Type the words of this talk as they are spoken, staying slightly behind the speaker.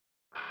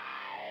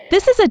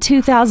This is a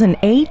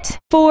 2008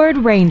 Ford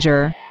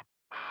Ranger.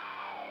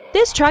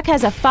 This truck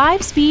has a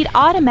 5-speed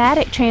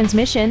automatic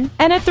transmission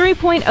and a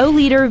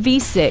 3.0-liter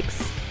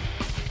V6.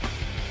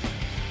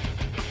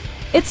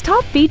 Its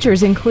top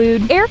features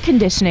include air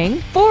conditioning,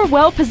 4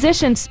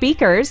 well-positioned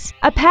speakers,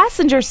 a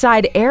passenger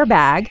side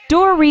airbag,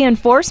 door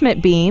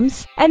reinforcement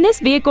beams, and this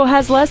vehicle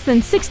has less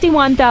than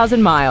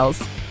 61,000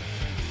 miles.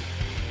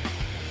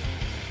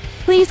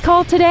 Please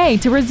call today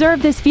to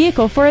reserve this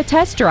vehicle for a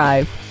test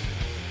drive.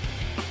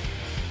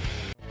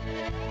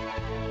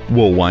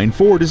 Woolwine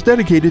Ford is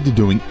dedicated to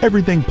doing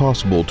everything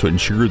possible to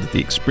ensure that the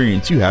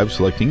experience you have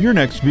selecting your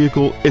next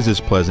vehicle is as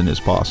pleasant as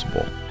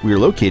possible. We are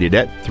located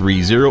at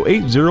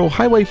 3080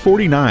 Highway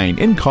 49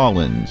 in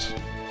Collins.